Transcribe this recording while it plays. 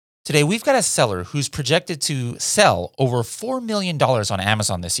Today, we've got a seller who's projected to sell over $4 million on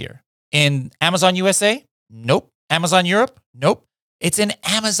Amazon this year. In Amazon USA? Nope. Amazon Europe? Nope. It's in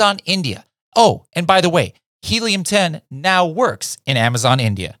Amazon India. Oh, and by the way, Helium 10 now works in Amazon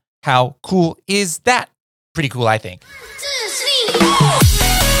India. How cool is that? Pretty cool, I think.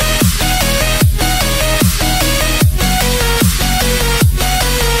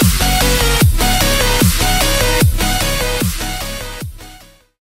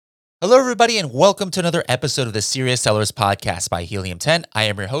 Hello, everybody, and welcome to another episode of the Serious Sellers Podcast by Helium 10. I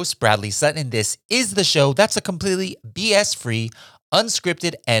am your host, Bradley Sutton, and this is the show that's a completely BS-free,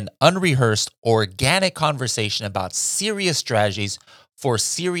 unscripted, and unrehearsed organic conversation about serious strategies for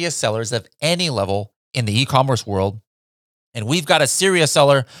serious sellers of any level in the e-commerce world. And we've got a serious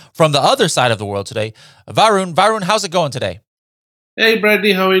seller from the other side of the world today, Verun. Verun, how's it going today? Hey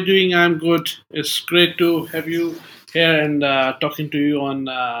Bradley, how are you doing? I'm good. It's great to have you here and talking to you on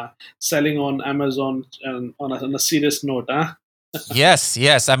selling on Amazon and on a serious note, huh?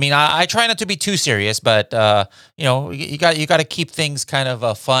 Yes. I mean, I try not to be too serious, but you got to keep things kind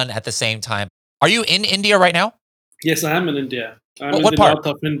of fun at the same time. Are you in India right now? Yes, I am in India. I'm in What the part?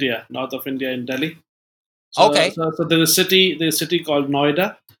 north of India in Delhi. Okay. So there's a city called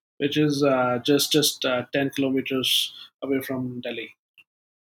Noida, which is just 10 kilometers away from Delhi.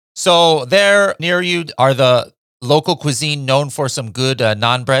 So there near you are the local cuisine known for some good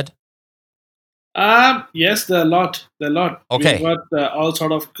naan bread. Yes, there are a lot. Okay. We've got all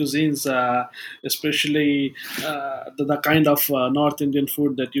sort of cuisines, especially the kind of North Indian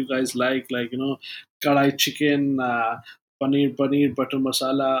food that you guys like kadai chicken, paneer, butter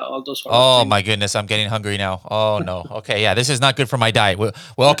masala, all those sort of Oh things. my goodness, I'm getting hungry now. Oh no. Okay, yeah, this is not good for my diet.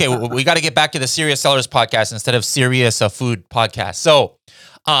 Okay, we got to get back to the Serious Sellers podcast instead of serious food podcast. So,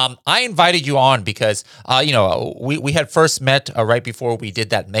 I invited you on because we had first met right before we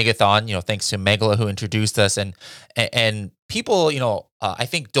did that megathon. Thanks to Megala who introduced us, and people I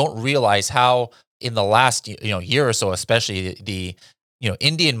think don't realize how in the last year or so, especially the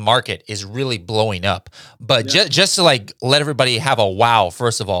Indian market is really blowing up. But Yeah. just to like let everybody have a wow,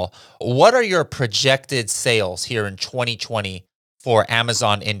 first of all, what are your projected sales here in 2020 for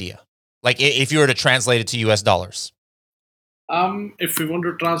Amazon India? Like if you were to translate it to US dollars. If we want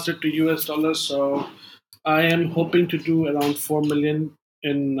to translate to US dollars, so I am hoping to do around 4 million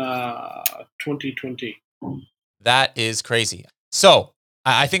in 2020. That is crazy. So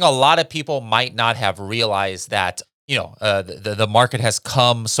I think a lot of people might not have realized that the market has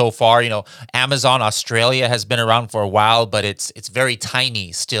come so far. Amazon Australia has been around for a while, but it's very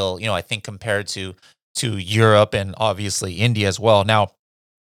tiny still. I think compared to Europe and obviously India as well. Now,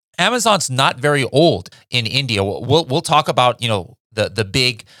 Amazon's not very old in India. We'll talk about the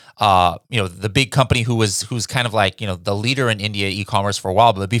big the big company who's kind of like the leader in India e-commerce for a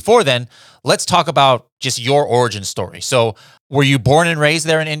while. But before then, let's talk about just your origin story. So, were you born and raised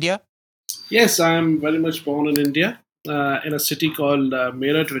there in India? Yes, I am very much born in India, in a city called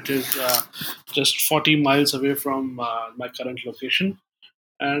Meerut, which is just 40 miles away from my current location.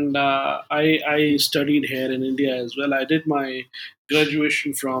 And I studied here in India as well. I did my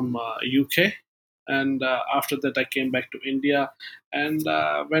graduation from UK, and after that I came back to India and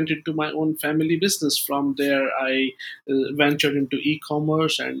went into my own family business. From there, I ventured into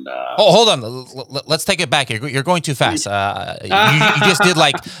e-commerce and. Oh, hold on. Let's take it back. You're going too fast. You just did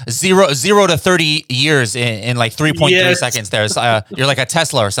like zero to 30 years in like 3.3 Yes. seconds. There's you're like a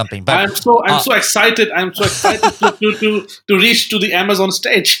Tesla or something. But I'm so excited. I'm so excited to reach to the Amazon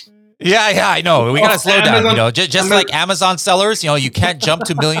stage. yeah, I know. We gotta slow down. Amazon- Just like Amazon sellers, you can't jump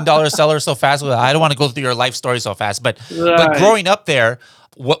to $1 million sellers so fast. I don't want to go through your life story so fast. But Right. growing up there,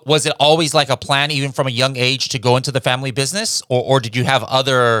 was it always like a plan, even from a young age, to go into the family business, or did you have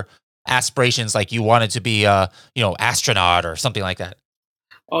other aspirations, like you wanted to be astronaut or something like that?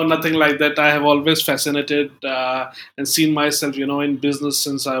 Oh, nothing like that. I have always fascinated and seen myself, in business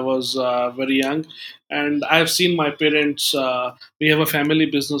since I was very young. And I've seen my parents. We have a family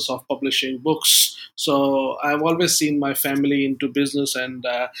business of publishing books, so I've always seen my family into business and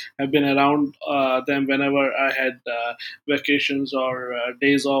have been around them whenever I had vacations or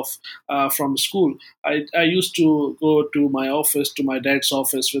days off from school. I used to go to my office, to my dad's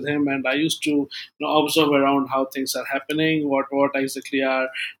office with him, and I used to observe around how things are happening, what exactly are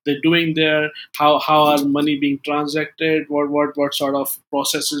they doing there, how are money being transacted, what sort of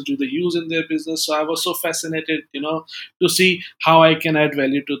processes do they use in their business. So I was so fascinated, to see how I can add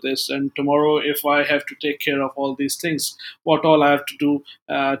value to this. And tomorrow, if I have to take care of all these things, what all I have to do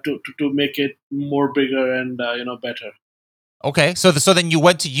to make it more bigger and better. Okay, so then you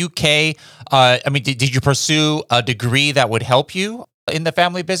went to UK. I mean, did you pursue a degree that would help you? in the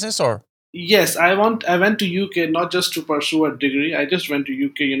family business, or? Yes, I went to UK not just to pursue a degree. I just went to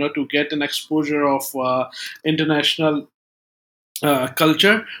UK, to get an exposure of international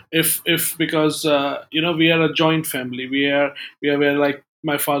culture. If because we are a joint family. We are like,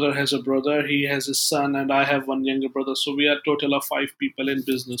 my father has a brother, he has a son, and I have one younger brother, so we are a total of five people in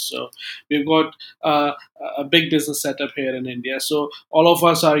business. So we've got uh, a big business setup here in India, so all of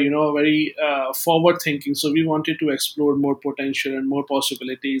us are very forward thinking. So we wanted to explore more potential and more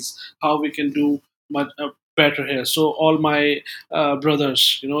possibilities, how we can do much better here. So all my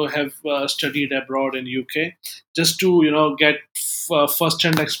brothers have studied abroad in UK, just to get first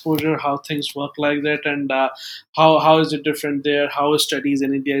hand exposure how things work like that, and how is it different there, how studies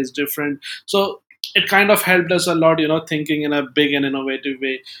in India is different. So it kind of helped us a lot, thinking in a big and innovative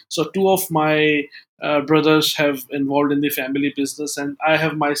way. So two of my brothers have involved in the family business, and I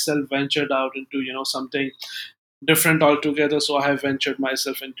have myself ventured out into something different altogether. So I have ventured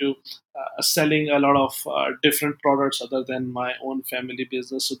myself into selling a lot of different products other than my own family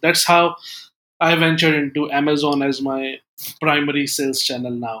business. So that's how I ventured into Amazon as my primary sales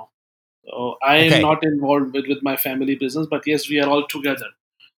channel now. So I am Okay. not involved with my family business, but yes, we are all together.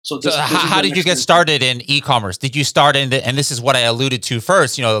 So So this is how an did you get extension. started in e-commerce? Did you start in and this is what I alluded to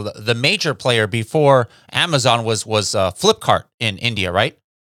first, the major player before Amazon was Flipkart in India, right?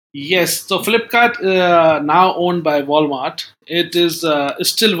 Yes, so Flipkart, now owned by Walmart, it is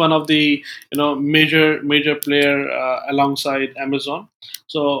still one of the major player alongside Amazon.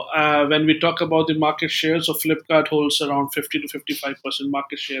 So when we talk about the market share, so Flipkart holds around 50 to 55%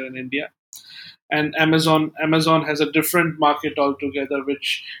 market share in India, and Amazon has a different market altogether,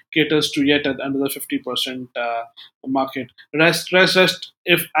 which caters to yet another 50% market. Rest,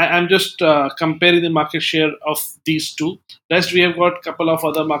 if I'm just comparing the market share of these two, rest we have got a couple of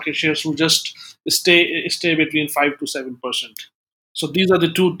other market shares who just stay between 5 to 7%. So these are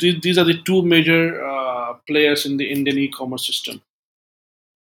the two major players in the Indian e-commerce system.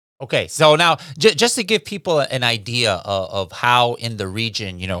 Okay, so now just to give people an idea of how in the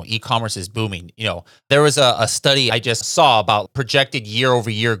region, e-commerce is booming. There was a study I just saw about projected year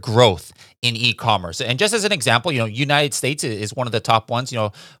over year growth in e-commerce, and just as an example, United States is one of the top ones.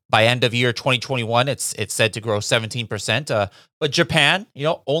 By end of year 2021, it's said to grow 17%, but Japan,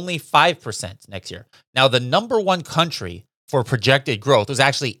 only 5% next year. Now, the number one country for projected growth was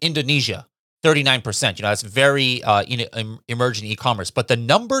actually Indonesia, 39%. That's very emerging e-commerce. But the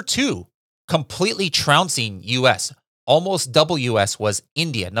number two, completely trouncing US, almost double US, was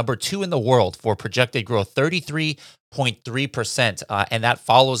India, number two in the world for projected growth, 33.3%. And that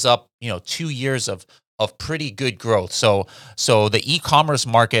follows up, 2 years of pretty good growth. So the e-commerce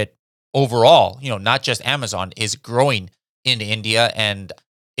market overall, not just Amazon, is growing in India, and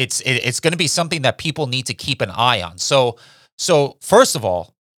it's going to be something that people need to keep an eye on. So first of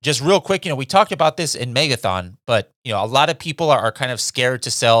all, just real quick, we talked about this in Megathon, but a lot of people are kind of scared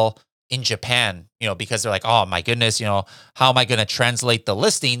to sell in Japan, because they're like, oh my goodness, how am I going to translate the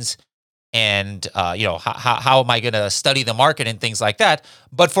listings? And how am I going to study the market and things like that?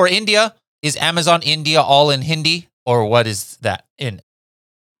 But for India, is Amazon India all in Hindi, or what is that in?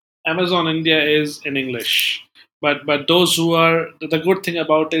 Amazon India is in English, but those who are, the good thing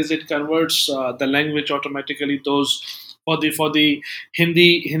about is it converts the language automatically. Those for the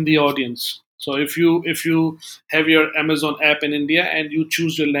Hindi audience. So if you have your Amazon app in India and you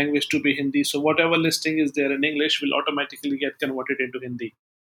choose your language to be Hindi, so whatever listing is there in English will automatically get converted into Hindi.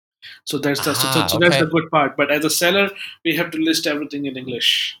 So Ah, that's the okay. good part. But as a seller, we have to list everything in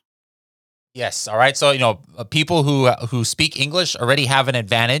English. Yes. All right. So people who speak English already have an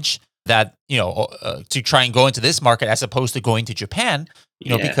advantage that to try and go into this market as opposed to going to Japan.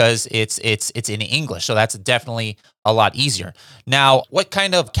 Yeah. Because it's in English, so that's definitely a lot easier. Now, what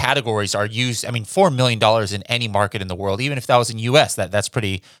kind of categories are used? I mean, $4 million in any market in the world, even if that was in US, that's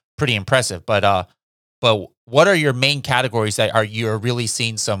pretty impressive. But what are your main categories that are you're really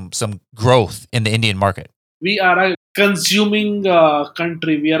seeing some growth in the Indian market? We are a consuming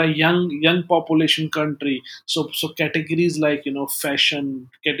country. We are a young population country. So categories like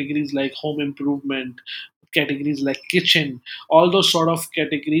fashion, categories like home improvement, categories like kitchen, all those sort of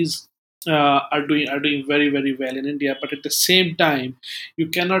categories are doing very very well in India. But at the same time, you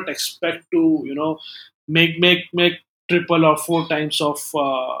cannot expect to make triple or four times of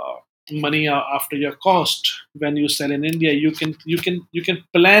money after your cost when you sell in India. You can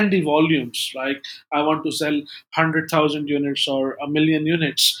plan the volumes, like I want to sell 100,000 units or a million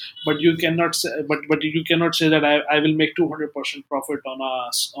units, but you cannot say, but you cannot say that I will make 200% profit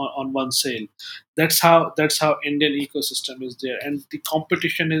on one sale. That's how Indian ecosystem is there, and the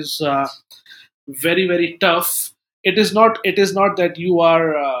competition is very very tough. it is not that you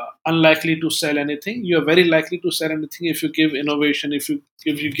are unlikely to sell anything. You are very likely to sell anything if you give innovation, if you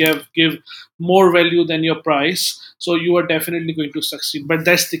give more value than your price. So you are definitely going to succeed, but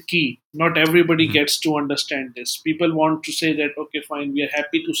that's the key. Not everybody Mhm. gets to understand this. People want to say that, okay, fine, we are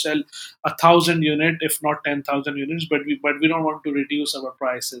happy to sell 1,000 unit, if not 10,000 units, but we don't want to reduce our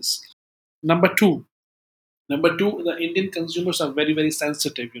prices. Number two, the Indian consumers are very, very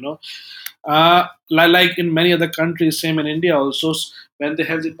sensitive. Like in many other countries, same in India also, when they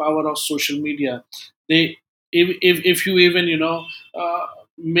have the power of social media, they if you even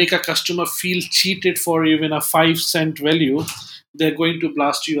make a customer feel cheated for even a 5 cent value, they're going to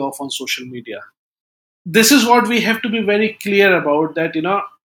blast you off on social media. This is what we have to be very clear about, that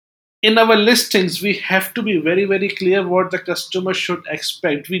in our listings we have to be very, very clear what the customer should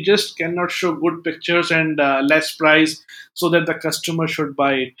expect. We just cannot show good pictures and less price so that the customer should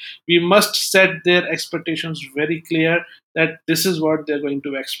buy it. We must set their expectations very clear, that this is what they're going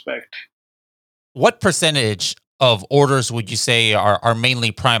to expect. What percentage of orders would you say are mainly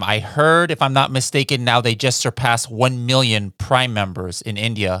Prime? I heard, if I'm not mistaken, now they just surpassed 1 million Prime members in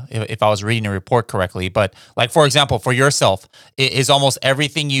India, if I was reading the report correctly. But, like, for example, for yourself, is almost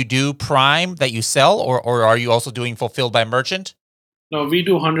everything you do Prime that you sell, or are you also doing fulfilled by merchant? No, we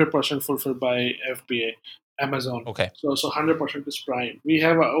do 100% fulfilled by FBA, Amazon. Okay. So 100% is Prime. We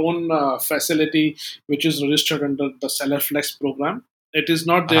have our own facility which is registered under the Seller Flex program. Uh-huh. It is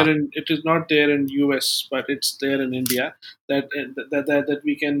not there in US, but it's there in India. That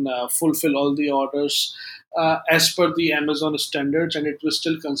we can fulfill all the orders as per the Amazon standards, and it was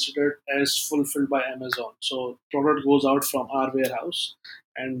still considered as fulfilled by Amazon. So product goes out from our warehouse,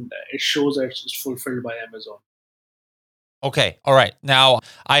 and it shows that it's fulfilled by Amazon. Okay. All right. Now,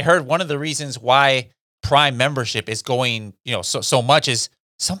 I heard one of the reasons why Prime membership is going, so much is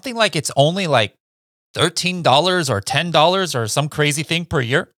something like it's only like $13 or $10 or some crazy thing per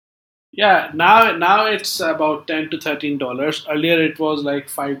year. Yeah, now it's about $10 to $13. Earlier it was like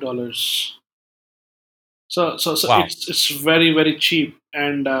 $5. So Wow. it's very, very cheap,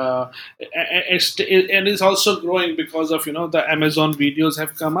 and it's also growing because of the Amazon videos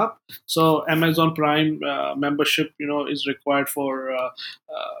have come up. So Amazon Prime membership is required for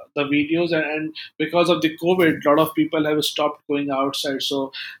the videos, and because of the COVID, a lot of people have stopped going outside.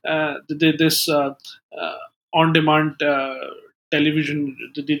 So this uh, on demand television,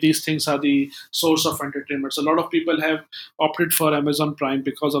 these things are the source of entertainment. So a lot of people have opted for Amazon Prime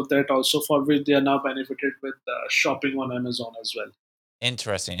because of that, also, for which they are now benefited with shopping on Amazon as well.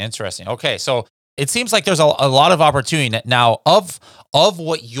 Interesting. Interesting. Okay. So it seems like there's a lot of opportunity now of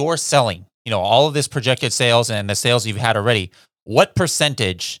what you're selling, all of this projected sales and the sales you've had already. What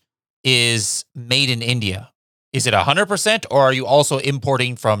percentage is made in India? Is it 100%, or are you also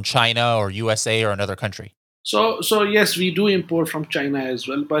importing from China or USA or another country? So yes, we do import from China as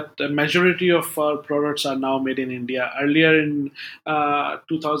well, but the majority of our products are now made in India. Earlier in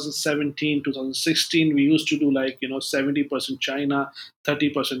 2017, 2016, we used to do, like, 70% China,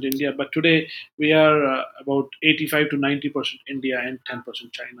 30% India. But today we are about 85 to 90% India and 10%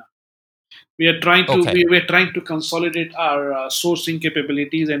 China. Okay. We are trying to consolidate our sourcing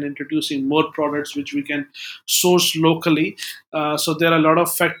capabilities and introducing more products which we can source locally. So there are a lot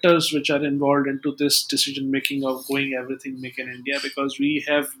of factors which are involved into this decision making of going everything make in India, because we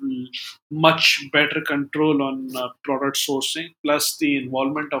have much better control on product sourcing. Plus, the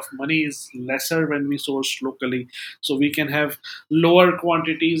involvement of money is lesser when we source locally, so we can have lower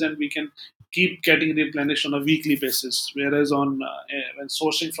quantities and we can keep getting replenished on a weekly basis. Whereas when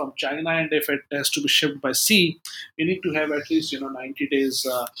sourcing from China, and if it has to be shipped by sea, we need to have at least 90 days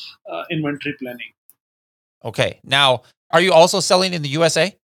inventory planning. Okay. Now, are you also selling in the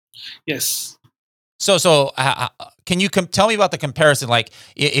USA? Yes. Can you tell me about the comparison? Like,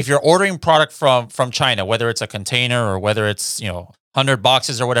 if you're ordering product from China, whether it's a container or whether it's 100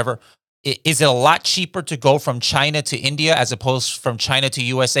 boxes or whatever, is it a lot cheaper to go from China to India as opposed from China to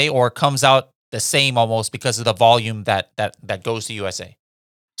USA, or it comes out the same almost because of the volume that goes to USA?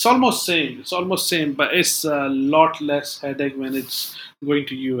 It's almost same. It's almost same, but it's a lot less headache when it's going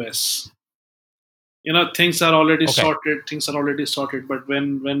to US. Things are already Okay. sorted. Things are already sorted. But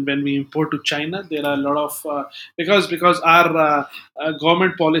when we import to China, there are a lot of because our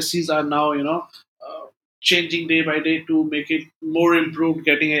government policies are now changing day by day to make it more improved,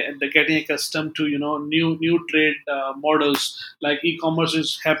 getting accustomed to new trade models. Like e-commerce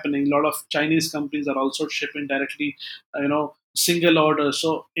is happening. A lot of Chinese companies are also shipping directly, single order.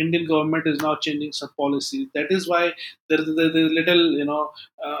 So Indian government is now changing some policies. That is why there is little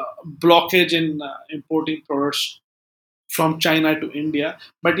blockage in importing products from China to India.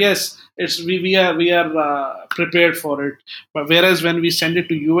 But yes, we are prepared for it. But whereas when we send it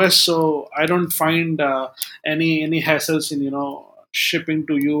to US, so I don't find any hassles in shipping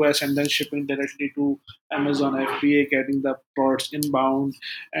to US and then shipping directly to Amazon FBA, getting the products inbound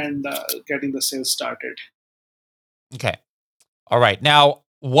and getting the sales started. Okay. All right. Now,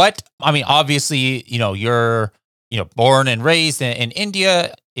 I mean, obviously, you're, born and raised in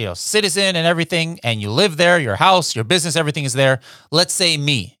India, citizen and everything, and you live there, your house, your business, everything is there. Let's say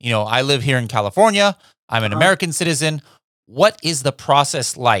me, I live here in California. I'm an Uh-huh. American citizen. What is the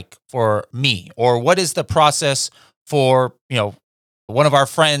process like for me? Or what is the process for, one of our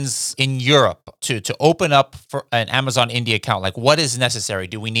friends in Europe to open up for an Amazon India account? Like, what is necessary?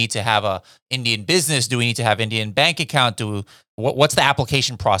 Do we need to have a Indian business? Do we need to have Indian bank account? What's the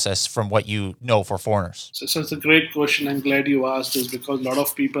application process from what you know for foreigners? So it's a great question. I'm glad you asked this because a lot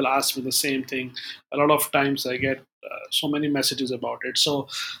of people ask me the same thing. A lot of times I get so many messages about it. So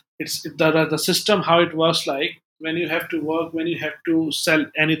it's the system how it works like when you have to sell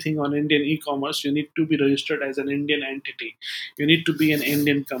anything on Indian e-commerce, you need to be registered as an Indian entity. You need to be an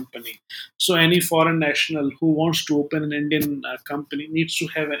Indian company. So any foreign national who wants to open an Indian company needs to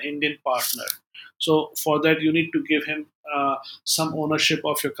have an Indian partner. So for that you need to give him some ownership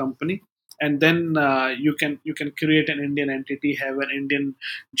of your company, and then you can create an Indian entity, have an Indian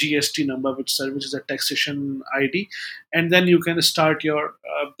GST number, which is a taxation ID, and then you can start your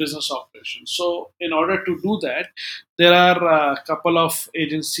business operation. So in order to do that, there are a couple of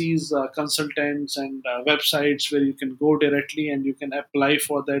agencies, consultants, and websites where you can go directly and you can apply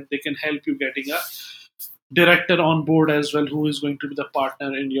for that. They can help you getting a director on board as well, who is going to be the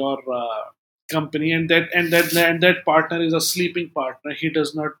partner in your company, and that partner is a sleeping partner. He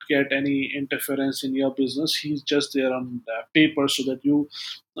does not get any interference in your business. He's just there on paper so that you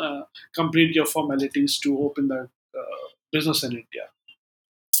uh, complete your formalities to open the business in India.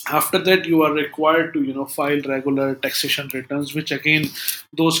 After that, you are required to file regular taxation returns, which again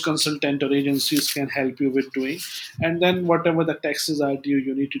those consultant or agencies can help you with doing. And then whatever the taxes are due,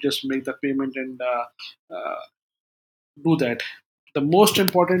 you need to just make the payment and do that. The most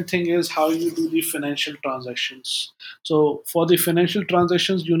important thing is how you do the financial transactions. So for the financial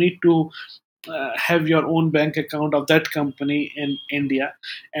transactions, you need to have your own bank account of that company in India,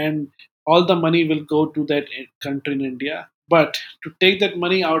 and all the money will go to that country in India. But to take that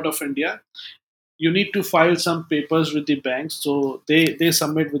money out of India, you need to file some papers with the banks, so they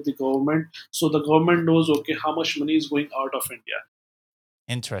submit with the government, so the government knows, okay, how much money is going out of India.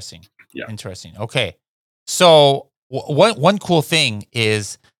 Interesting. Yeah. Interesting. Okay. So one cool thing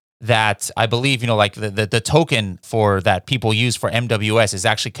is that I believe, like the token for that people use for MWS is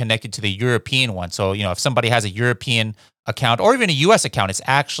actually connected to the European one. So, if somebody has a European account or even a US account, it's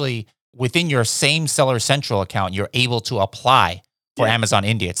actually within your same Seller Central account, you're able to apply for Yeah. Amazon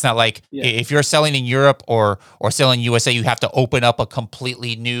India. It's not like Yeah. if you're selling in Europe or selling USA, you have to open up a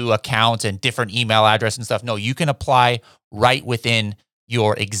completely new account and different email address and stuff. No, you can apply right within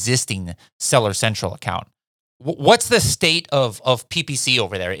your existing Seller Central account. What's the state of PPC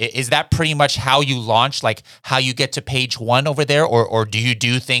over there? Is that pretty much how you launch, like how you get to page one over there, or do you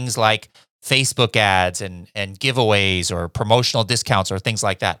do things like Facebook ads and giveaways or promotional discounts or things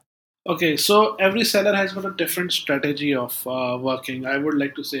like that? Okay, so every seller has got a different strategy of working. I would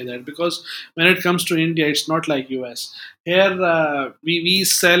like to say that because when it comes to India, it's not like US. Here, we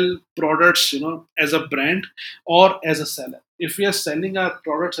sell products, as a brand or as a seller. If we are selling our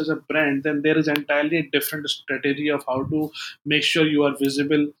products as a brand, then there is entirely a different strategy of how to make sure you are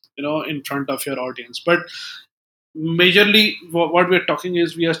visible, in front of your audience. But majorly what we're talking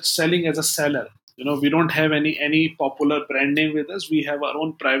is we are selling as a seller. We don't have any popular brand name with us. We have our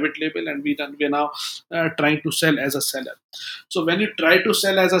own private label, and we're now trying to sell as a seller. So when you try to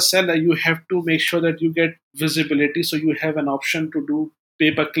sell as a seller, you have to make sure that you get visibility, so you have an option to do pay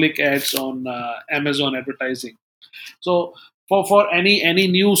per click ads on Amazon advertising. So for any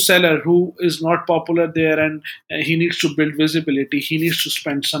new seller who is not popular there, and he needs to build visibility, he needs to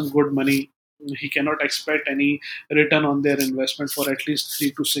spend some good money. He cannot expect any return on their investment for at least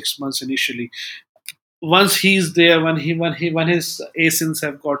 3 to 6 months initially. Once he's there, when his asins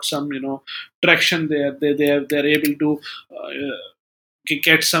have got some traction there, they're able to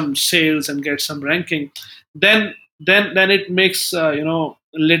get some sales and get some ranking, then it makes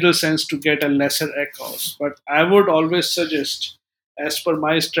little sense to get a lesser cost. But I would always suggest, as per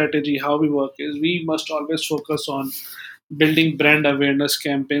my strategy, how we work is we must always focus on building brand awareness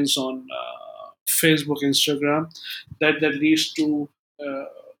campaigns on Facebook, Instagram, that leads to uh,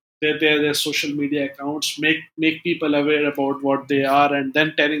 their social media accounts, make people aware about what they are, and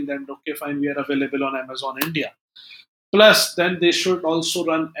then telling them, okay, fine, we are available on Amazon India. Plus, then they should also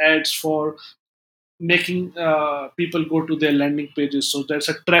run ads for making people go to their landing pages. So that's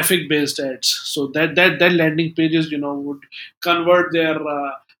a traffic based ads. So that landing pages, would convert their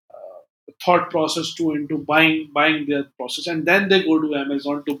thought process to into buying their process, and then they go to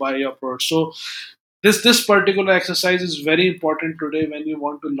Amazon to buy your product. So this particular exercise is very important today when you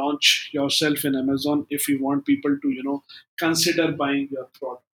want to launch yourself in Amazon, if you want people to consider buying your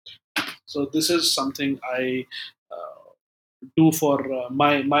product. So this is something I do for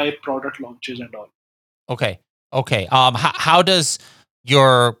my product launches and all. Okay. Okay. How does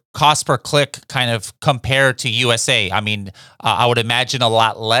your cost per click kind of compare to USA? I mean, I would imagine a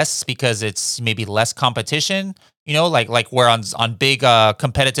lot less because it's maybe less competition. Like where on big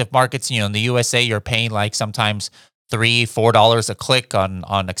competitive markets, in the USA, you're paying like sometimes $3-4 a click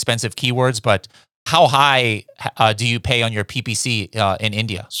on expensive keywords. But how high do you pay on your PPC in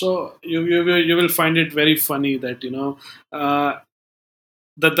India? So you will find it very funny that uh,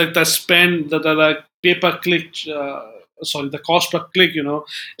 the spend the pay per click, sorry, the cost per click,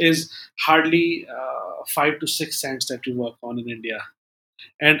 is hardly 5 to 6 cents that we work on in India,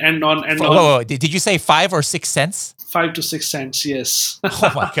 and on and Whoa, on whoa, did you say 5 or 6 cents? 5 to 6 cents, yes.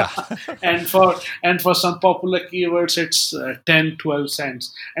 Oh my god. And for some popular keywords it's 10-12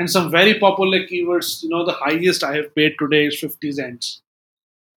 cents, and some very popular keywords, the highest I have paid today is 50 cents.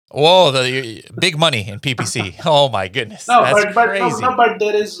 Whoa, big money in PPC. Oh my goodness, No, that's but no, no, crazy. but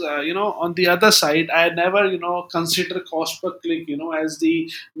there is, on the other side, I never, consider cost per click, as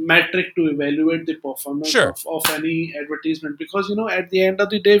the metric to evaluate the performance Sure. of any advertisement, because, at the end of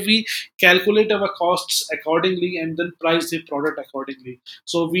the day, we calculate our costs accordingly and then price the product accordingly.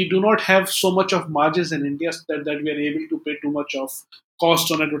 So we do not have so much of margins in India that we are able to pay too much of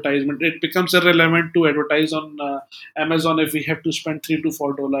cost on advertisement. It becomes irrelevant to advertise on Amazon if we have to spend $3 to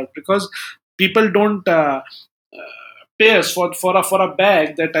 $4, because people don't pairs for a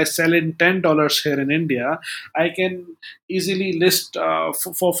bag that I sell in $10 here in India, I can easily list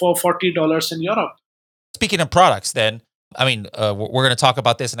for $40 in Europe. Speaking of products, then, I mean, we're going to talk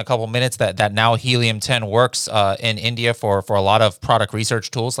about this in a couple minutes. That now Helium 10 works in India for a lot of product research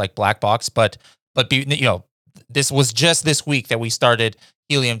tools like Black Box, but this was just this week that we started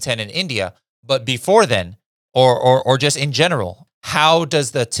Helium 10 in India. But before then, or just in general, how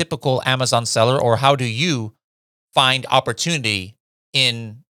does the typical Amazon seller, or how do you find opportunity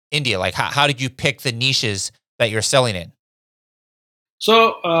in India? Like, how did you pick the niches that you're selling in?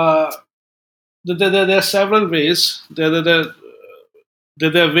 So there are several ways. There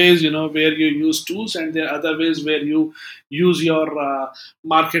are ways where you use tools, and there are other ways where you use your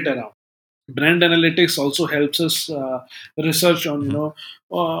market around. Brand analytics also helps us research on Mhm.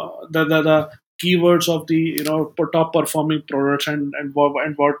 the keywords of the top performing products, and what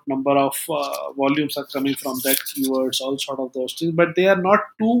number of volumes are coming from that keywords, all sort of those things, but they are not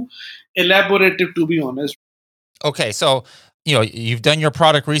too elaborative, to be honest. Okay, so you've done your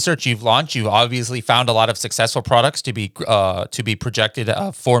product research, you've launched, you've obviously found a lot of successful products to be projected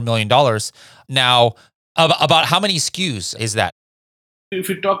 $4 million. Now, about how many SKUs is that? If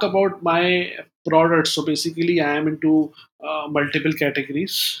you talk about my products, so basically I am into multiple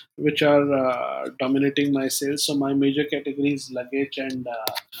categories which are dominating my sales. So my major category is luggage and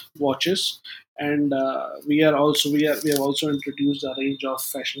watches, and we have also introduced a range of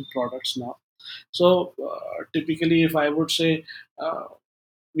fashion products now. So typically, if I would say, uh,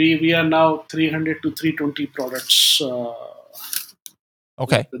 we are now 300 to 320 products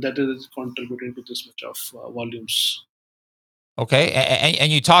Okay, that is contributing to this much of volumes. okay,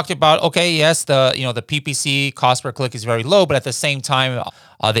 and you talked about, okay, yes, the PPC cost per click is very low, but at the same time,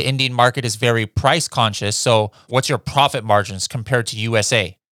 the Indian market is very price conscious. So, what's your profit margins compared to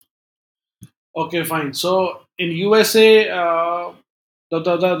USA? Okay, fine. So in USA,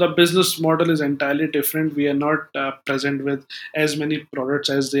 the business model is entirely different. We are not present with as many products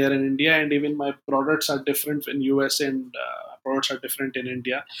as they are in India, and even my products are different in USA, and products are different in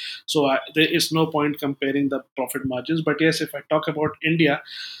India. So there is no point comparing the profit margins. But yes, if I talk about India,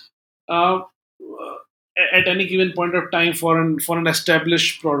 uh, at any given point of time, for an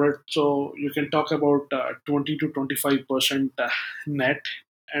established product, so you can talk about 20 to 25% net,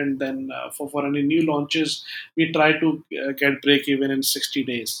 and then for any new launches, we try to get break even in 60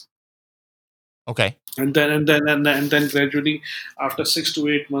 days, Okay, and then gradually after 6 to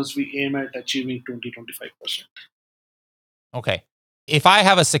 8 months we aim at achieving 20-25%. okay. If I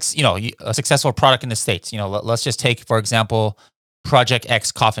have a successful product in the states, let's just take for example Project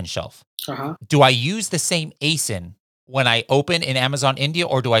X coffin shelf. Uh-huh. Do I use the same ASIN when I open in Amazon India,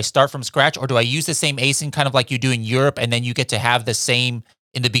 or do I start from scratch, or do I use the same ASIN kind of like you do in Europe, and then you get to have the same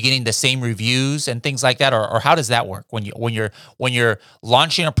in the beginning the same reviews and things like that, or how does that work when you're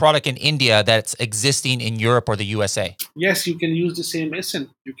launching a product in India that's existing in Europe or the USA? Yes, you can use the same ASIN.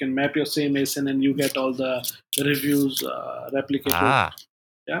 You can map your same ASIN, and you get all the reviews replicated. Ah,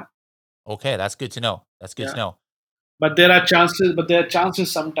 Yeah, okay, that's good to know. That's good yeah. to know. But there are chances. But there are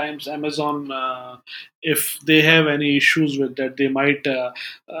chances sometimes Amazon, if they have any issues with that, they might,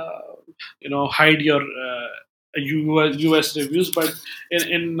 hide your US reviews. But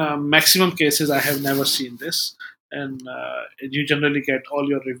in maximum cases, I have never seen this, and you generally get all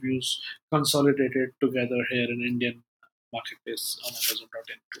your reviews consolidated together here in Indian marketplace on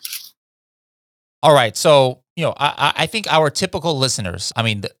Amazon.in. All right. So, I think our typical listeners, I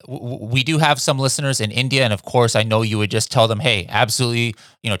mean, we do have some listeners in India. And of course, I know you would just tell them, hey, absolutely,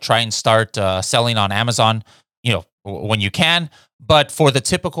 try and start selling on Amazon, when you can. But for the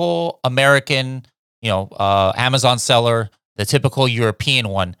typical American, Amazon seller, the typical European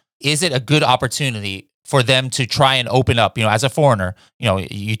one, is it a good opportunity for them to try and open up, as a foreigner?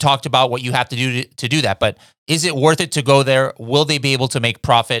 You talked about what you have to do to do that, but is it worth it to go there? Will they be able to make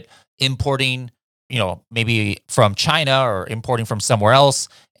profit importing, maybe from China or importing from somewhere else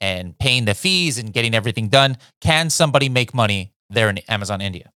and paying the fees and getting everything done? Can somebody make money there in Amazon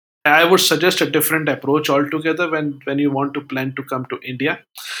India? I would suggest a different approach altogether when you want to plan to come to India.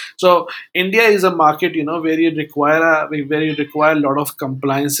 So India is a market, where you require a lot of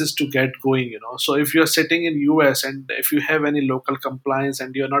compliances to get going. So if you're sitting in US and if you have any local compliance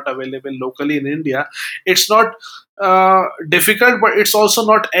and you're not available locally in India, it's not difficult, but it's also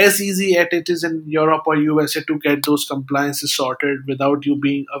not as easy as it is in Europe or USA to get those compliances sorted without you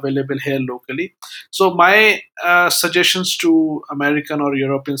being available here locally. So my suggestions to American or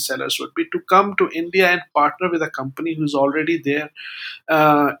European sellers would be to come to India and partner with a company who's already there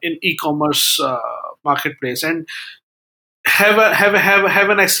in e-commerce marketplace, and have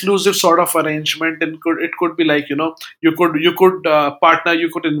an exclusive sort of arrangement. And it could be like, you could partner, you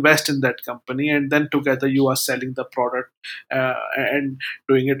could invest in that company, and then together you are selling the product and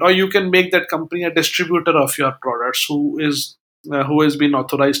doing it. Or you can make that company a distributor of your products, who has been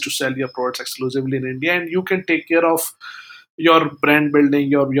authorized to sell your products exclusively in India, and you can take care of your brand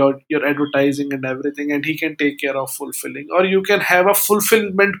building, your advertising and everything, and he can take care of fulfilling. Or you can have a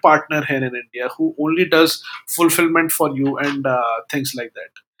fulfillment partner here in India who only does fulfillment for you, and things like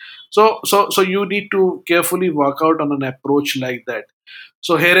that. So you need to carefully work out on an approach like that.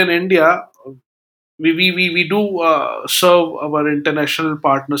 So here in India, we do serve our international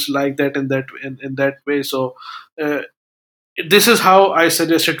partners like that, in that way. So uh, this is how I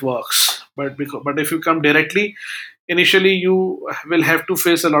suggest it works. But if you come directly, initially you will have to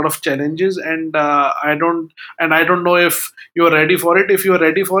face a lot of challenges, and I don't know if you're ready for it. If you're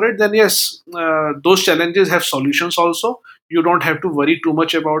ready for it, then yes, those challenges have solutions also. You don't have to worry too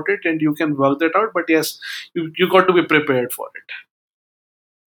much about it, and you can work that out. But yes, you got to be prepared for it.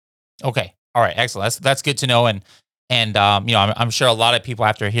 Okay. All right. Excellent. That's good to know. And I'm sure a lot of people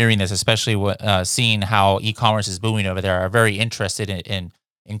after hearing this, especially seeing how e-commerce is booming over there, are very interested in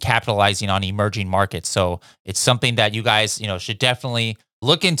capitalizing on emerging markets. So it's something that you guys, should definitely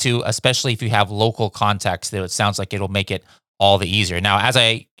look into, especially if you have local contacts. That it sounds like it'll make it all the easier. Now, as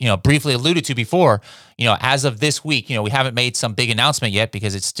I briefly alluded to before, as of this week, we haven't made some big announcement yet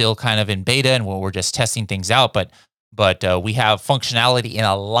because it's still kind of in beta and we're just testing things out. But we have functionality in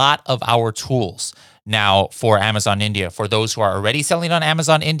a lot of our tools now for Amazon India. For those who are already selling on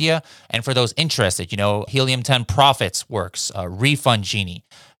Amazon India, and for those interested, Helium 10 Profits works, Refund Genie,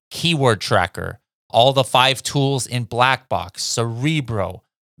 Keyword Tracker, all the 5 tools in Black Box, Cerebro,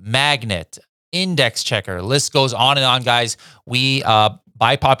 Magnet, Index Checker. List goes on and on, guys. We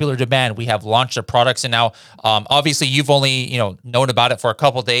by popular demand, we have launched the products, and now, obviously, you've only known about it for a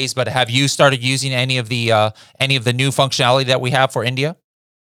couple of days. But have you started using any of the new functionality that we have for India?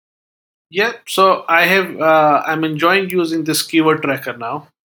 Yeah, so I'm enjoying using this keyword tracker now.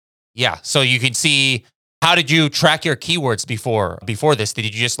 Yeah. So you can see, how did you track your keywords before this? Did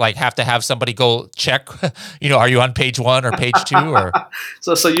you just like have to have somebody go check? Are you on page 1 or page 2 or?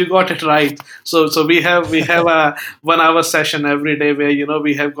 So you got it right. So we have a 1 hour session every day where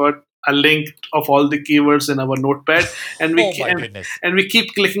we have got a link of all the keywords in our notepad, and Oh my goodness. and we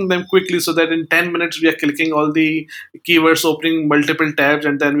keep clicking them quickly, so that in 10 minutes we are clicking all the keywords, opening multiple tabs,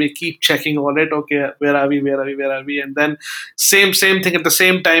 and then we keep checking on it. Okay, where are we, and then same thing at the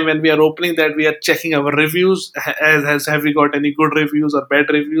same time. When we are opening that, we are checking our reviews. Have we got any good reviews or bad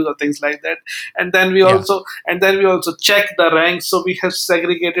reviews or things like that? And then we Yeah. also check the ranks. So we have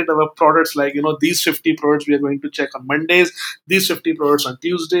segregated our products, like these 50 products we are going to check on Mondays, these 50 products on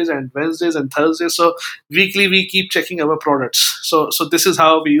Tuesdays, and and Wednesdays and Thursdays. So weekly we keep checking our products. So this is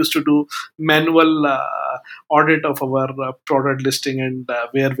how we used to do manual audit of our product listing and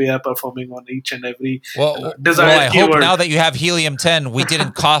where we are performing on each and every Well, desired I hope keyword. now that you have helium-10, we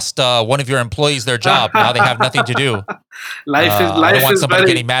didn't cost one of your employees their job. Now they have nothing to do. I don't Life want is somebody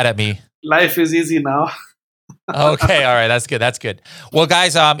very getting mad at me. life is easy now. Okay, all right, that's good. That's good. Well,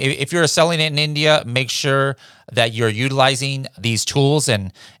 guys, if you're selling it in India, make sure that you're utilizing these tools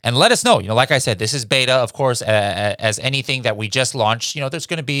and let us know. Like I said, this is beta, of course, as anything that we just launched. There's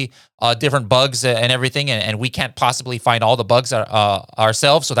going to be different bugs and everything, and we can't possibly find all the bugs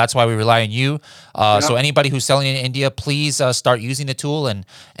ourselves. So that's why we rely on you. So Yeah, anybody who's selling in India, please start using the tool and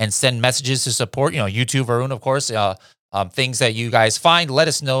send messages to support. You too, Varun, of course. Things that you guys find, let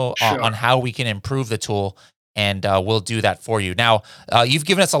us know on sure. how we can improve the tool, and we'll do that for you. Now, you've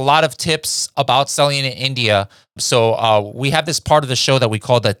given us a lot of tips about selling in India. So we have this part of the show that we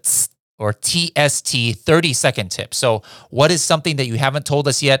call the TST 30-second tip. So what is something that you haven't told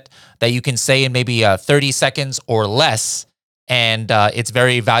us yet that you can say in maybe 30 seconds or less, and it's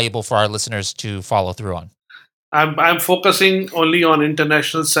very valuable for our listeners to follow through on? I'm focusing only on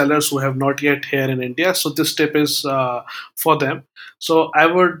international sellers who have not yet here in India. So this tip is for them. So I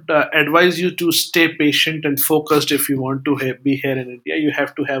would advise you to stay patient and focused if you want to be here in India. You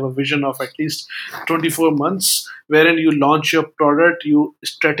have to have a vision of at least 24 months, wherein you launch your product, you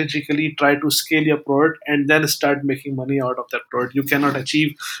strategically try to scale your product, and then start making money out of that product. You cannot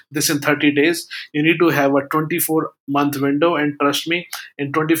achieve this in 30 days. You need to have a 24-month window, and trust me,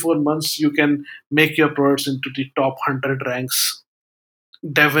 in 24 months you can make your products into the top 100 ranks,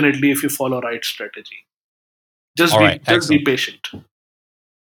 definitely, if you follow right strategy. All right, Just be excellent. patient.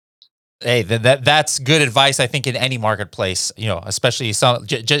 Hey, that's good advice. I think in any marketplace, especially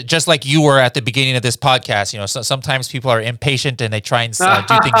just like you were at the beginning of this podcast. Sometimes people are impatient and they try and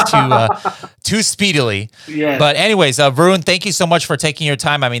do things too speedily. Yes, But anyways, Varun, thank you so much for taking your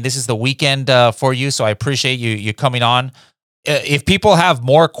time. I mean, this is the weekend for you, so I appreciate you coming on. If people have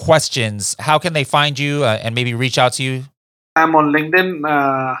more questions, how can they find you and maybe reach out to you? I'm on LinkedIn.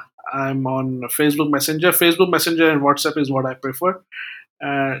 I'm on Facebook Messenger. Facebook Messenger and WhatsApp is what I prefer.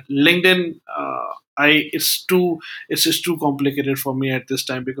 LinkedIn, I it's just too complicated for me at this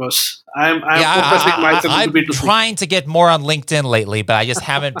time because I'm Yeah, focusing myself into I've been B2C. trying to get more on LinkedIn lately, but I just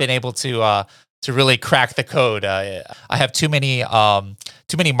haven't been able to really crack the code. I have too many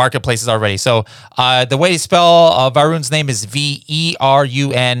marketplaces already. So the way you spell Varun's name is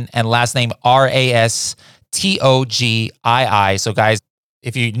Verun and last name Rastogii. So guys,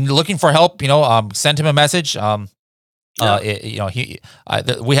 if you're looking for help, send him a message. Yeah,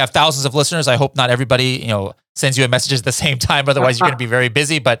 We have thousands of listeners. I hope not everybody, sends you a message at the same time. Otherwise, you're going to be very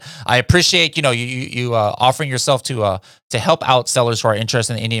busy. But I appreciate, you offering yourself to help out sellers who are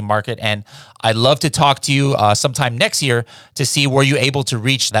interested in the Indian market. And I'd love to talk to you sometime next year to see were you able to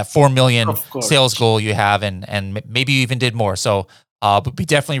reach that 4 million of course. sales goal you have, and maybe you even did more. So, but be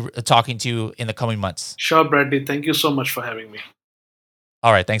definitely talking to you in the coming months. Sure, Bradley. Thank you so much for having me.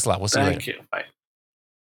 All right, thanks a lot. We'll see you later. Thank you. Bye.